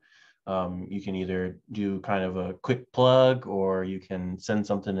them. You can either do kind of a quick plug, or you can send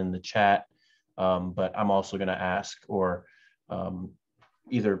something in the chat. But I'm also going to ask, or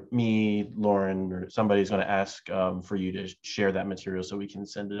either me, Lauren, or somebody's going to ask for you to share that material so we can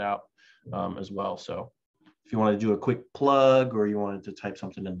send it out as well. So if you want to do a quick plug, or you wanted to type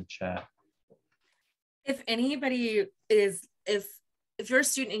something in the chat. If anybody is, if you're a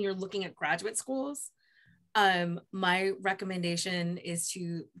student and you're looking at graduate schools, my recommendation is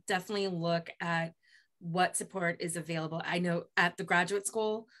to definitely look at what support is available. I know at the graduate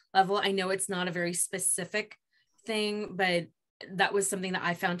school level, I know it's not a very specific thing, but that was something that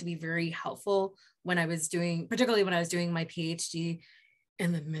I found to be very helpful when I was doing, particularly when I was doing my PhD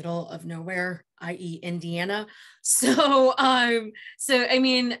in the middle of nowhere, i.e. Indiana. So I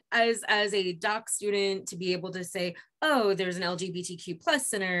mean, as a doc student, to be able to say, oh, there's an LGBTQ plus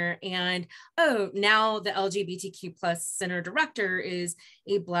center, and oh, now the LGBTQ plus center director is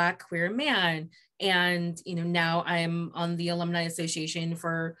a Black queer man. And, you know, now I'm on the Alumni Association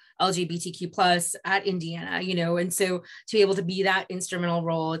for LGBTQ plus at Indiana, you know, and so to be able to be that instrumental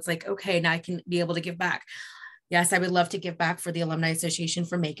role, it's like, okay, now I can be able to give back. Yes, I would love to give back for the Alumni Association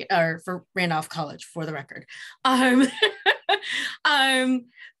for for Randolph College, for the record.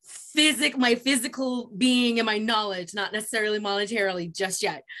 My physical being and my knowledge, not necessarily monetarily just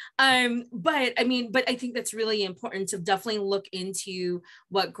yet. But I think that's really important to definitely look into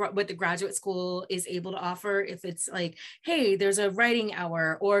what the graduate school is able to offer. If it's like, hey, there's a writing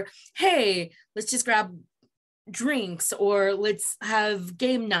hour, or hey, let's just grab drinks, or let's have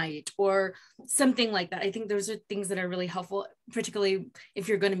game night, or something like that. I think those are things that are really helpful, particularly if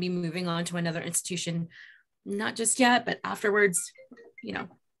you're going to be moving on to another institution, not just yet, but afterwards, you know.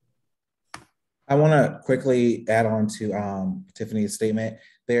 I want to quickly add on to Tiffany's statement.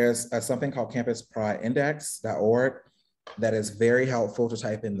 There's something called campusprideindex.org that is very helpful to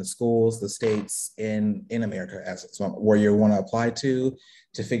type in the schools, the states in America as where you want to apply to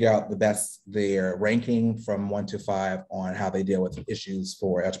figure out their ranking from 1 to 5 on how they deal with issues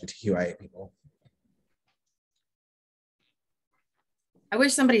for LGBTQIA people. I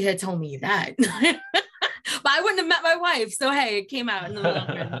wish somebody had told me that. But I wouldn't have met my wife. So, hey, it came out in the long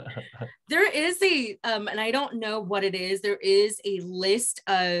run. There is and I don't know what it is, there is a list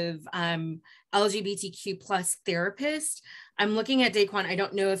of LGBTQ plus therapists. I'm looking at Daquan. I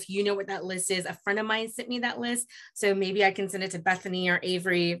don't know if you know what that list is. A friend of mine sent me that list. So maybe I can send it to Bethany or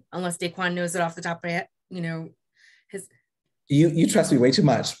Avery, unless Daquan knows it off the top of my head, you know, his. You trust me way too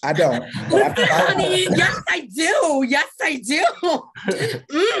much. I don't. Listen, honey, yes, I do. Yes, I do.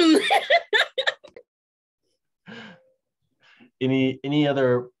 any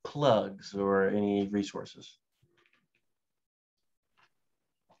other plugs or any resources?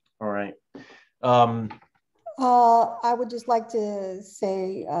 All right. I would just like to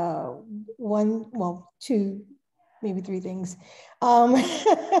say two, maybe three things.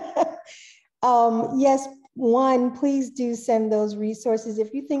 Yes, one, please do send those resources.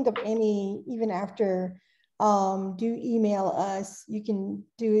 If you think of any, even after, do email us. You can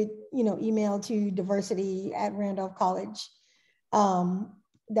do it, email to diversity@Randolph College.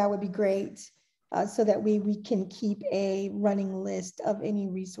 That would be great. So that we can keep a running list of any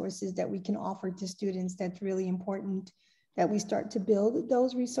resources that we can offer to students. That's really important that we start to build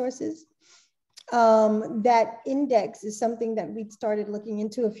those resources. That index is something that we started looking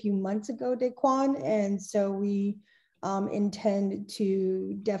into a few months ago, Daquan, and so we intend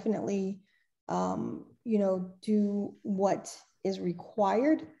to definitely, do what is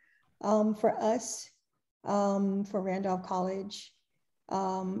required for us, for Randolph College,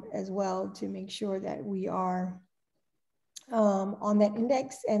 as well, to make sure that we are on that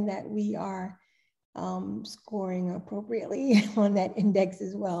index and that we are scoring appropriately on that index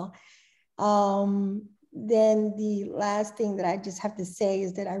as well. Then the last thing that I just have to say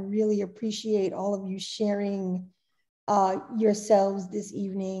is that I really appreciate all of you sharing yourselves this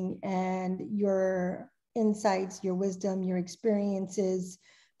evening and your insights, your wisdom, your experiences,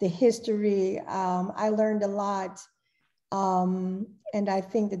 the history. I learned a lot. And I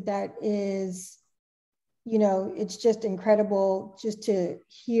think that is, it's just incredible just to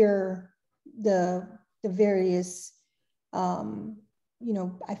hear the various,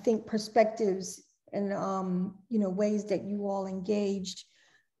 I think perspectives and, ways that you all engaged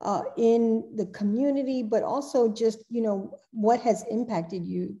in the community, but also just, what has impacted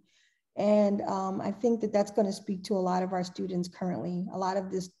you. And I think that that's going to speak to a lot of our students currently. A lot of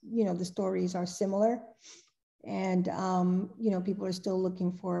this, the stories are similar. And, people are still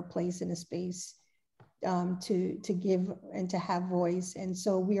looking for a place and a space to give and to have voice. And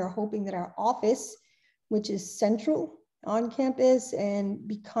so we are hoping that our office, which is central on campus and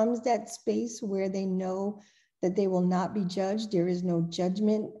becomes that space where they know that they will not be judged. There is no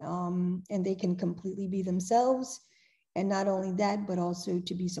judgment, and they can completely be themselves. And not only that, but also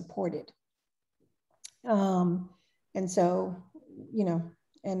to be supported. And so,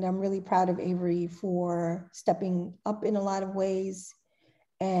 and I'm really proud of Avery for stepping up in a lot of ways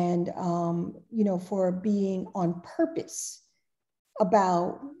and, for being on purpose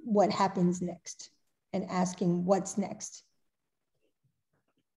about what happens next and asking what's next.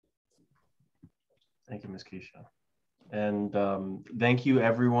 Thank you, Ms. Keisha. And thank you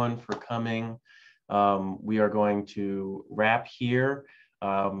everyone for coming. We are going to wrap here.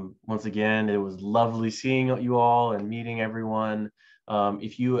 Once again, it was lovely seeing you all and meeting everyone.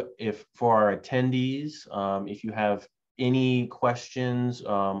 If for our attendees, if you have any questions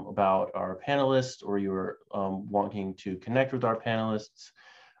about our panelists or you're wanting to connect with our panelists,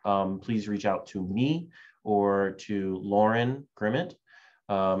 please reach out to me or to Lauren Grimmett,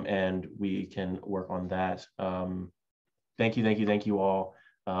 and we can work on that. Thank you all.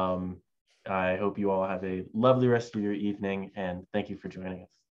 I hope you all have a lovely rest of your evening, and thank you for joining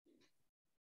us.